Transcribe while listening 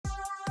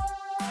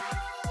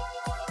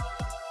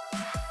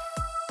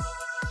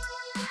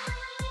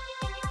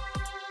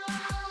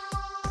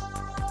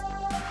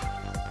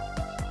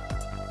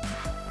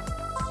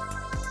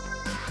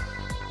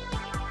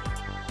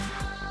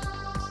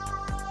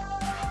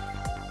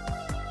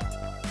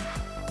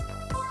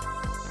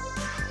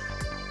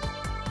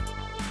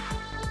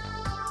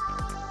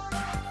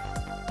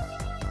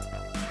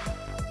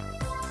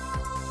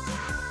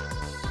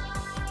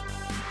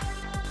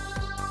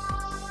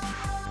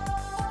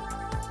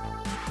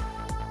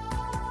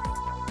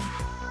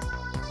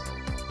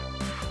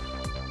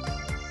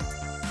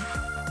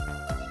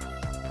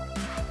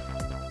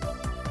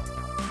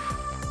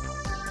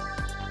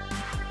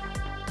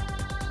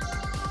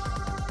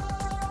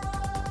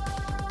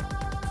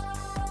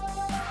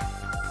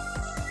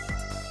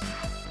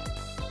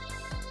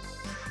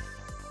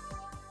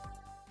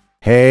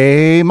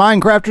Hey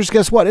Minecrafters,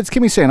 guess what? It's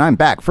Kimise and I'm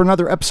back for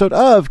another episode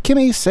of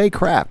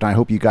Kimisecraft. I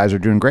hope you guys are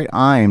doing great.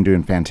 I am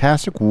doing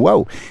fantastic.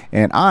 Whoa.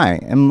 And I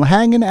am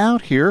hanging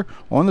out here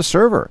on the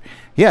server.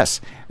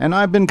 Yes, and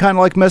I've been kind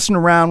of like messing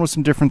around with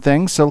some different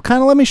things. So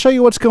kind of let me show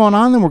you what's going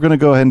on, then we're going to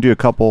go ahead and do a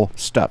couple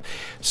stuff.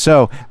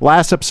 So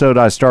last episode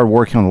I started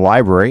working on the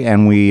library,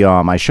 and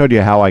I showed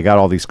you how I got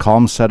all these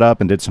columns set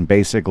up and did some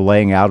basic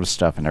laying out of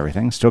stuff and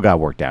everything. Still got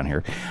work down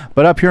here.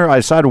 But up here I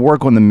decided to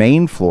work on the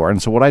main floor,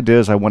 and so what I did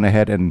is I went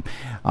ahead and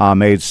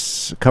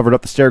covered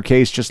up the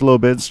staircase just a little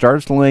bit,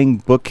 started laying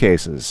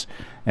bookcases.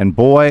 And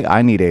boy,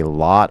 I need a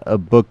lot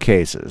of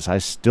bookcases. I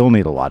still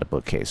need a lot of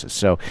bookcases.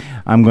 So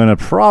I'm going to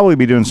probably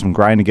be doing some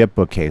grinding to get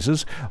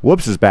bookcases.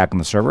 Whoops is back on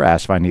the server,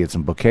 asked if I needed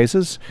some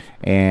bookcases.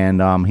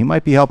 And he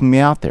might be helping me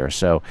out there.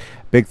 So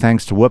big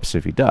thanks to Whoops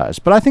if he does.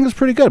 But I think it's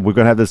pretty good. We're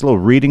going to have this little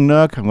reading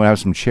nook. I'm going to have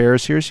some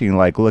chairs here so you can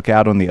like look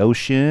out on the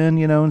ocean,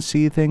 you know, and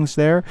see things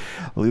there.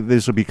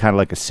 This will be kind of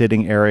like a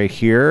sitting area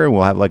here.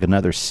 We'll have like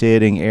another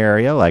sitting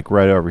area like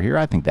right over here.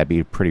 I think that'd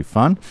be pretty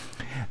fun.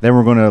 Then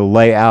we're going to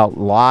lay out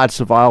lots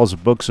of aisles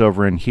of books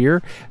over in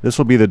here. This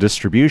will be the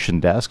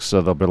distribution desk,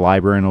 so the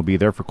librarian will be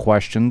there for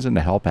questions and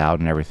to help out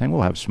and everything.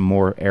 We'll have some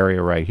more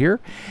area right here.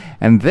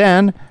 And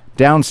then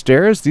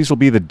downstairs, these will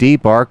be the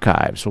deep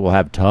archives. So we'll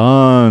have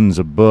tons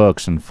of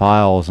books and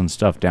files and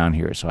stuff down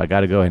here. So I got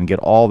to go ahead and get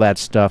all that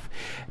stuff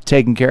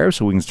taken care of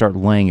so we can start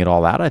laying it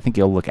all out. I think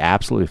it'll look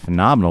absolutely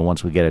phenomenal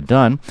once we get it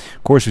done.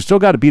 Of course, we still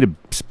got to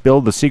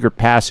build the secret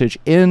passage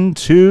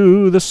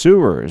into the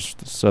sewers.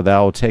 So that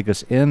will take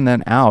us in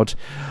and out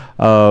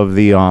of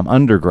the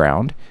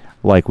underground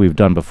like we've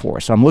done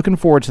before. So I'm looking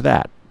forward to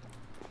that.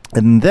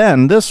 And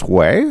then this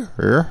way,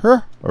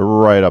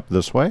 right up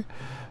this way,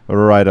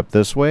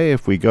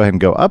 if we go ahead and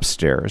go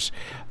upstairs,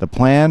 the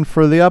plan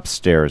for the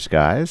upstairs,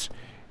 guys,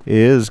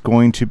 is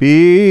going to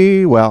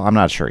be, well, I'm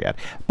not sure yet.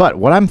 But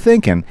what I'm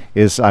thinking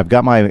is I've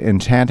got my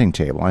enchanting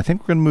table. I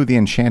think we're going to move the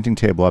enchanting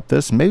table up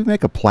this and maybe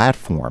make a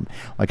platform.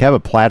 Like have a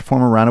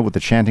platform around it with the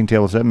enchanting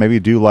table set. Maybe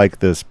do like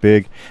this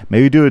big,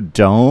 maybe do a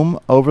dome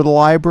over the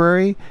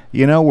library,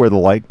 you know, where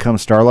the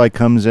starlight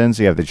comes in.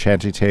 So you have the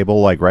enchanting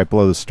table like right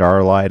below the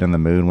starlight and the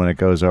moon when it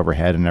goes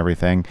overhead and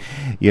everything.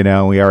 You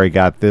know, we already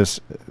got this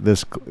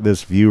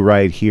view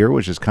right here,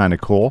 which is kind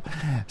of cool.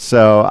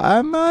 So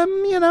I'm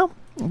you know,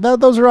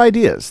 those are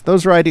ideas.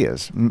 Those are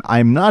ideas.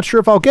 I'm not sure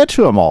if I'll get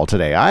to them all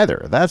today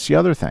either. That's the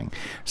other thing.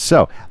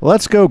 So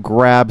let's go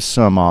grab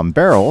some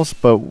barrels.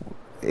 But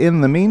in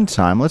the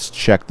meantime, let's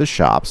check the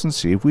shops and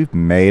see if we've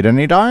made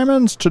any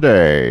diamonds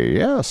today.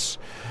 Yes.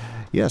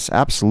 Yes,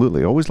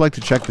 absolutely. Always like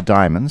to check the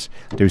diamonds.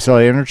 Did we sell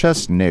an inner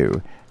chest?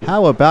 No.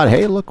 How about,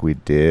 hey, look, we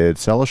did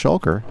sell a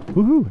shulker.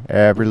 Woohoo.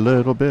 Every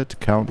little bit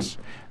counts.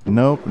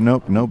 Nope,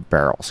 nope, no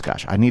barrels.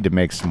 Gosh, I need to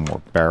make some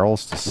more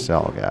barrels to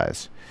sell,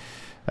 guys.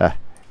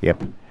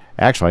 Yep.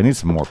 Actually, I need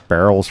some more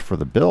barrels for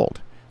the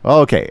build.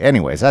 Okay,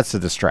 anyways, that's the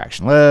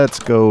distraction. Let's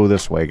go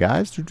this way,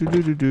 guys.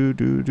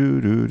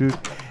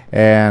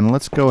 And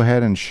let's go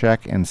ahead and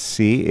check and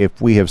see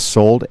if we have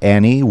sold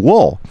any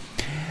wool.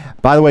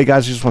 By the way,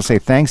 guys, I just want to say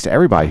thanks to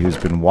everybody who's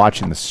been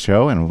watching the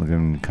show and we're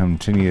going to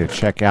continue to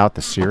check out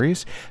the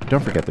series.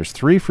 Don't forget, there's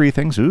 3 free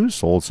things. Ooh,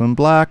 sold some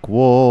black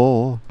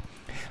wool.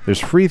 There's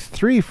 3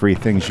 free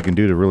things you can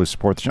do to really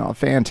support the channel.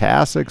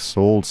 Fantastic.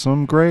 Sold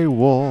some gray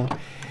wool.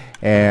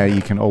 And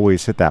you can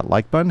always hit that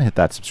like button, hit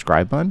that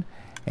subscribe button,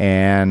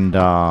 and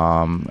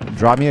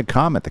drop me a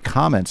comment. The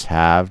comments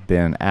have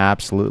been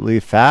absolutely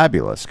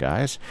fabulous,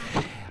 guys.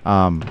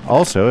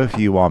 Also, if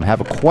you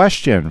have a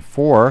question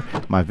for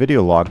my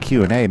video log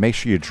Q&A, make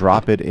sure you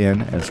drop it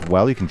in as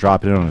well. You can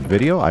drop it in on a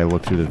video. I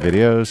look through the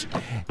videos,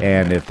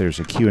 and if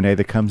there's a Q&A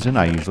that comes in,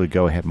 I usually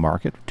go ahead and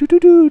mark it.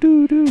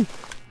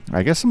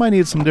 I guess somebody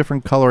needs some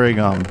different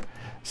coloring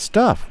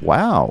stuff.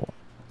 Wow.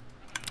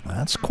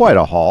 That's quite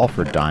a haul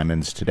for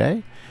diamonds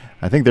today.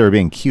 I think they were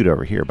being cute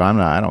over here, but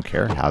I don't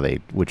care how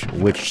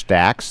which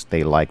stacks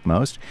they like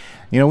most.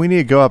 You know, we need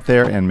to go up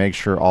there and make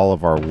sure all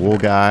of our wool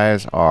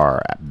guys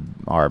are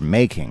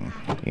making,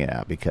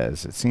 yeah,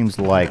 because it seems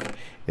like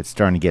it's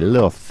starting to get a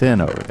little thin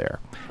over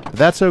there. But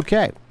that's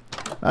okay.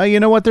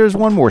 You know what? There's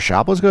one more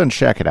shop. Let's go ahead and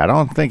check it out. I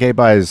don't think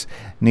anybody's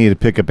needed to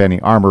pick up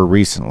any armor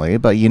recently,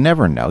 but you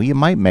never know. You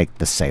might make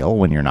the sale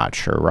when you're not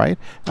sure, right?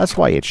 That's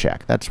why you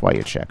check. That's why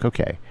you check.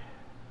 Okay.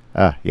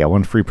 Yeah,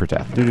 1 free per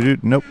death.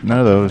 Nope, none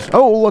of those.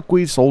 Oh, look,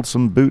 we sold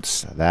some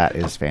boots. That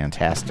is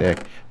fantastic.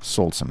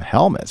 Sold some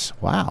helmets.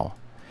 Wow.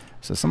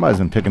 So somebody's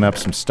been picking up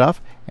some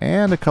stuff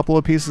and a couple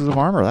of pieces of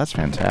armor. That's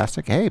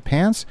fantastic. Hey,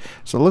 pants.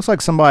 So it looks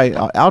like somebody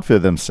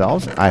outfitted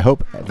themselves. I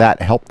hope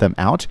that helped them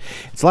out.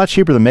 It's a lot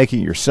cheaper than making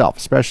it yourself,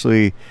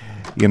 especially,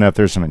 you know, if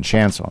there's some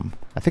enchants on them.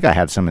 I think I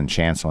had some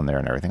enchants on there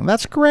and everything.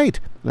 That's great.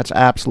 That's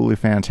absolutely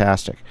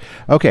fantastic.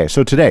 Okay,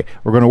 so today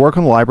we're going to work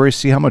on the library,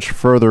 see how much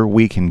further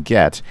we can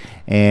get.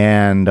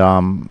 And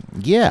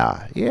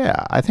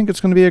yeah, I think it's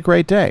going to be a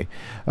great day.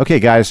 Okay,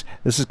 guys,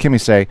 this is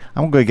Kimise.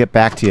 I'm going to get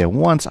back to you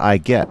once I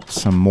get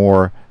some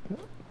more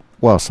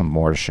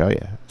to show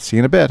you. See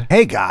you in a bit.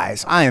 Hey,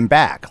 guys, I am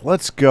back.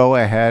 Let's go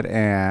ahead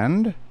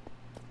and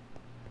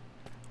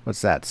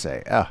What's that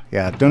say? Oh,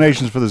 yeah,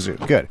 donations for the zoo.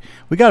 Good.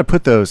 We got to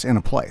put those in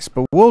a place,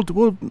 but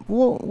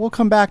we'll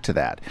come back to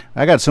that.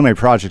 I got so many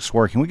projects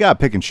working. We got to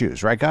pick and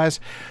choose, right, guys?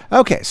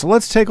 Okay, so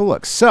let's take a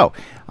look. So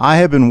I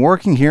have been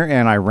working here,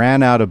 and I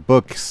ran out of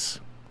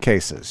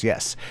bookcases.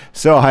 Yes.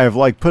 So I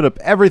have put up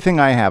everything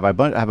I have.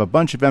 I have a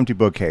bunch of empty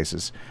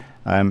bookcases.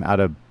 I'm out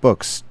of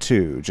books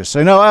too, just so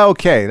you know.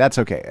 Okay, that's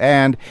okay.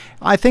 And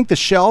I think the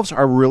shelves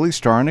are really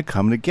starting to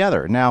come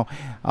together now.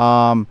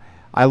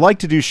 I like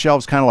to do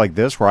shelves kind of like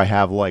this, where I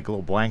have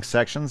little blank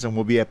sections, and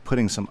we'll be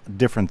putting some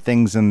different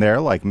things in there,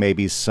 like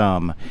maybe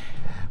some,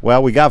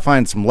 well, we got to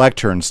find some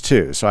lecterns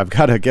too, so I've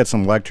got to get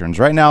some lecterns.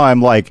 Right now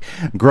I'm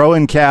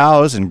growing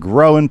cows and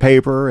growing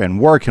paper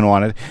and working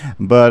on it,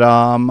 but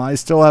I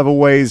still have a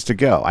ways to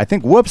go. I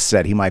think Whoops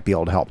said he might be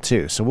able to help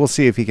too, so we'll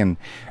see if he can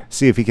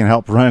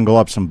help wrangle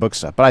up some book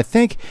stuff. But I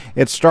think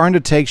it's starting to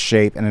take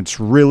shape, and it's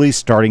really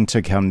starting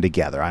to come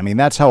together. I mean,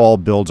 that's how all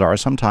builds are.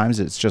 Sometimes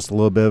it's just a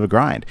little bit of a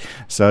grind.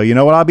 So you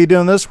know what I'll be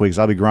doing this week is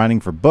I'll be grinding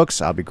for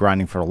books. I'll be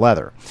grinding for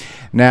leather.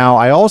 Now,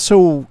 I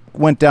also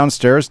went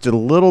downstairs, did a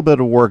little bit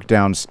of work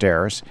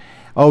downstairs.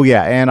 Oh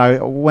yeah, and I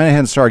went ahead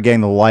and started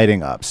getting the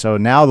lighting up. So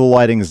now the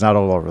lighting is not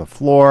all over the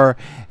floor.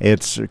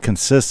 It's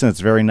consistent. It's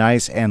very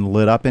nice and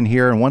lit up in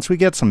here. And once we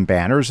get some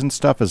banners and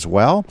stuff as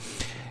well,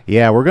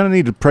 yeah, we're going to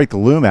need to break the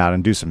loom out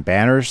and do some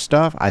banner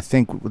stuff. I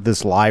think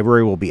this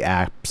library will be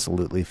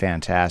absolutely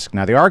fantastic.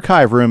 Now, the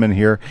archive room in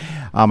here,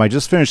 I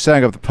just finished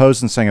setting up the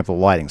posts and setting up the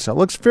lighting. So it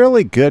looks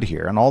fairly good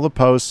here, and all the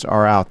posts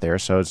are out there.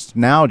 So it's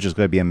now just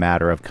going to be a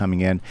matter of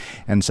coming in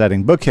and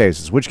setting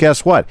bookcases, which,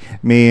 guess what,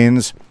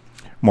 means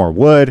more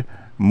wood,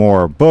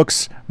 more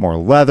books, more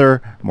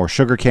leather, more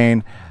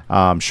sugarcane.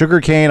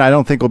 Sugarcane, I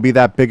don't think will be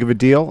that big of a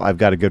deal. I've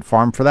got a good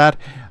farm for that.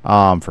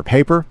 For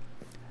paper,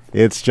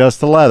 it's just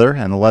the leather,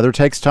 and the leather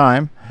takes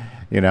time,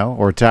 you know,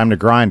 or time to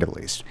grind at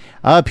least.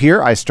 Up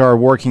here, I started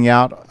working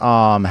out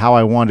how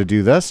I want to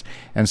do this,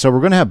 and so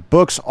we're going to have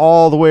books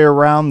all the way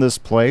around this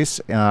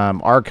place,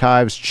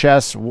 archives,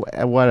 chests,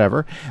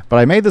 whatever. But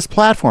I made this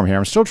platform here.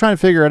 I'm still trying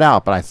to figure it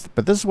out,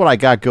 but this is what I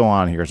got going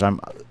on here. Is I'm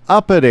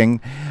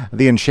updating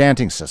the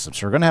enchanting system.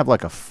 So we're going to have a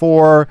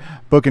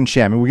 4-book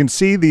enchantment. We can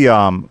see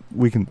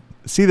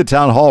the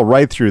town hall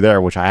right through there,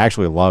 which I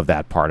actually love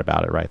that part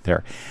about it right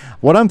there.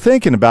 What I'm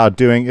thinking about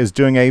doing is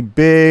doing a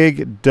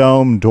big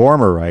dome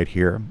dormer right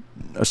here.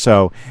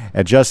 So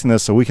adjusting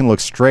this so we can look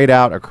straight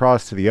out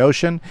across to the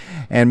ocean,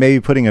 and maybe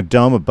putting a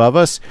dome above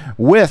us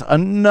with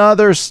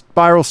another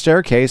spiral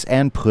staircase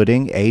and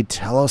putting a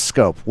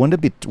telescope.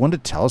 Wouldn't a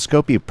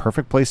telescope be a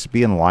perfect place to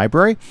be in the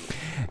library?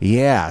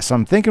 Yeah, so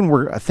I'm thinking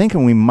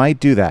we might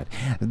do that.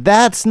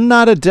 That's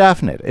not a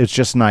definite. It's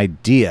just an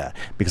idea,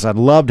 because I'd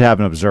love to have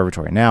an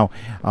observatory. Now,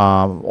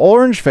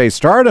 Orange Face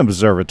started an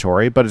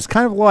observatory, but it's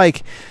kind of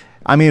like,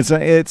 I mean,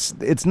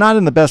 it's not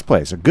in the best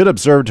place. A good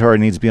observatory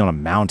needs to be on a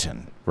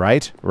mountain,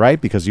 right?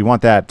 Because you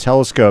want that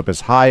telescope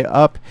as high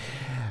up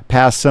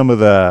past some of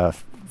the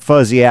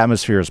fuzzy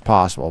atmosphere as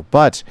possible.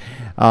 But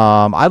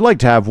I'd like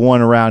to have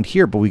one around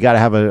here, but we got to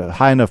have a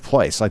high enough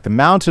place. Like the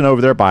mountain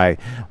over there by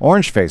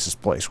Orange Face's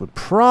place would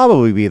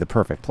probably be the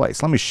perfect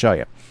place. Let me show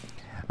you.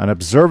 An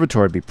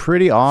observatory would be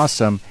pretty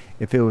awesome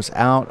if it was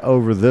out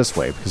over this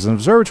way, because an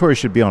observatory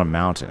should be on a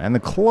mountain, and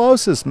the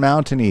closest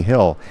mountainy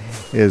hill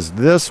is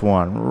this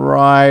one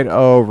right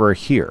over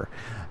here,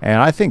 and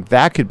I think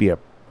that could be a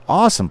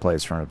awesome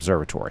place for an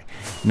observatory.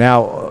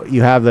 Now,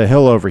 you have the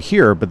hill over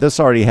here, but this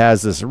already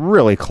has this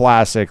really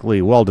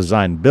classically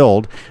well-designed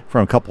build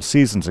from a couple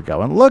seasons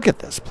ago. And look at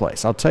this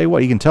place. I'll tell you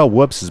what, you can tell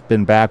Whoops has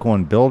been back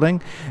on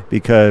building,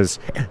 because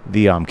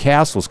the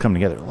castle's coming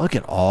together. Look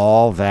at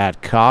all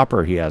that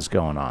copper he has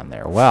going on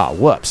there. Wow,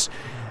 Whoops,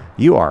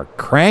 you are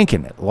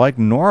cranking it like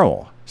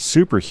normal.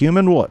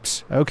 Superhuman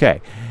Whoops.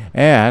 Okay,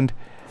 and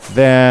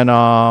then,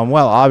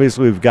 well,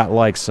 obviously we've got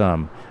like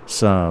some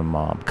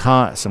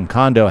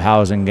condo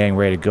housing getting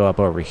ready to go up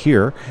over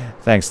here,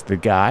 thanks to the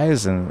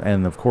guys,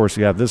 and of course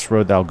we have this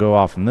road that'll go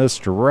off in this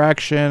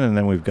direction, and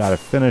then we've got to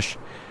finish.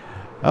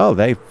 Oh,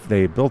 they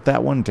built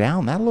that one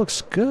down. That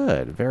looks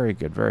good. Very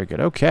good, very good.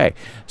 Okay,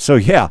 so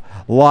yeah,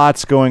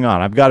 lots going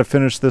on. I've got to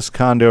finish this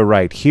condo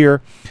right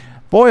here.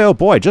 Boy, oh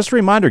boy, just a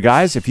reminder,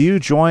 guys, if you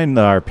join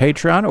our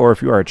Patreon, or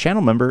if you are a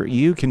channel member,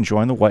 you can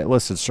join the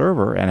whitelisted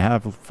server and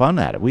have fun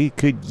at it. We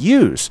could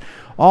use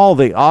all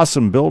the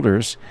awesome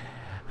builders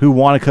who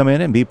want to come in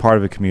and be part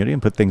of a community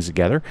and put things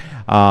together.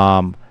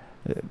 Too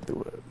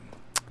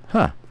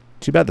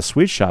bad the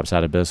sweet shop's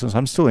out of business.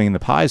 I'm still eating the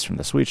pies from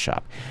the sweet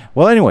shop.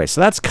 Well, anyway,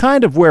 so that's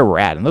kind of where we're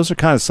at, and those are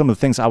kind of some of the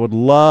things I would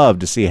love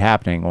to see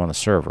happening on the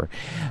server.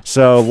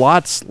 So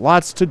lots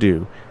to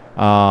do.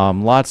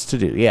 Lots to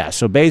do. Yeah,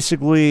 so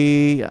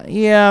basically,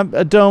 yeah,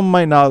 a dome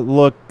might not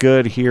look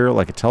good here,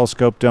 like a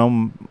telescope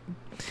dome,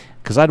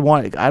 because I'd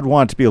want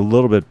it to be a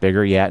little bit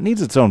bigger. Yeah, it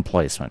needs its own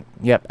placement.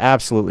 Yep,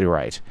 absolutely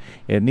right.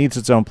 It needs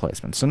its own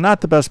placement. So not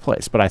the best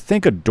place, but I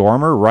think a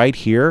dormer right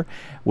here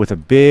with a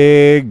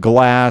big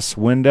glass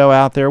window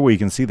out there where you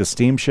can see the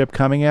steamship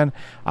coming in,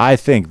 I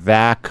think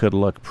that could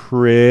look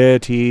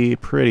pretty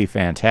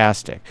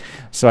fantastic.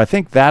 So I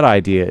think that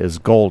idea is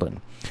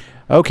golden.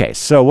 Okay,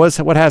 so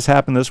what has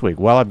happened this week?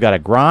 Well, I've got to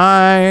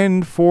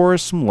grind for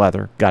some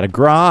leather. Got to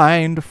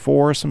grind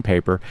for some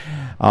paper.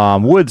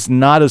 Wood's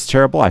not as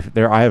terrible. I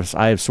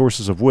have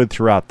sources of wood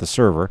throughout the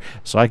server,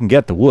 so I can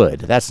get the wood.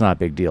 That's not a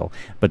big deal.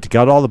 But to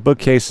get all the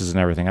bookcases and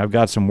everything, I've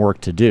got some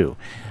work to do.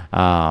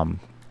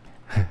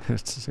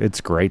 It's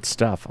great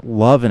stuff.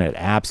 Loving it.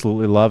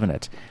 Absolutely loving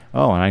it.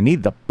 Oh, and I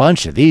need a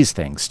bunch of these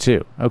things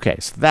too. Okay,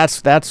 so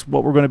that's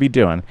what we're going to be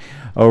doing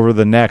over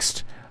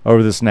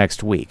this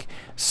next week.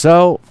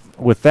 So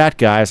with that,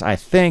 guys, I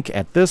think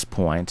at this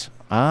point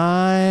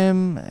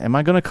am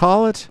I going to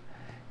call it?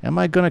 Am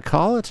I going to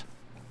call it?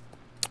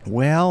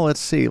 Well, let's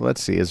see.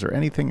 Is there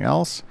anything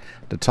else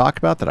to talk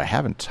about that I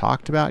haven't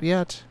talked about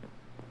yet?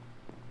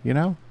 You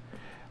know?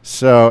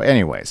 So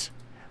anyways,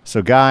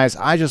 so guys,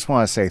 I just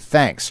want to say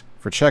thanks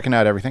for checking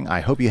out everything.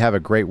 I hope you have a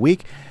great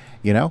week.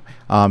 You know,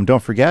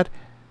 don't forget,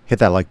 hit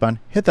that like button,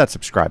 hit that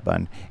subscribe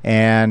button,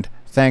 and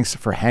thanks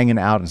for hanging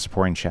out and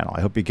supporting the channel. I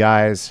hope you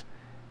guys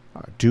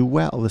do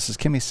well. This is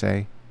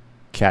Kimise.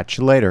 Catch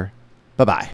you later. Bye-bye.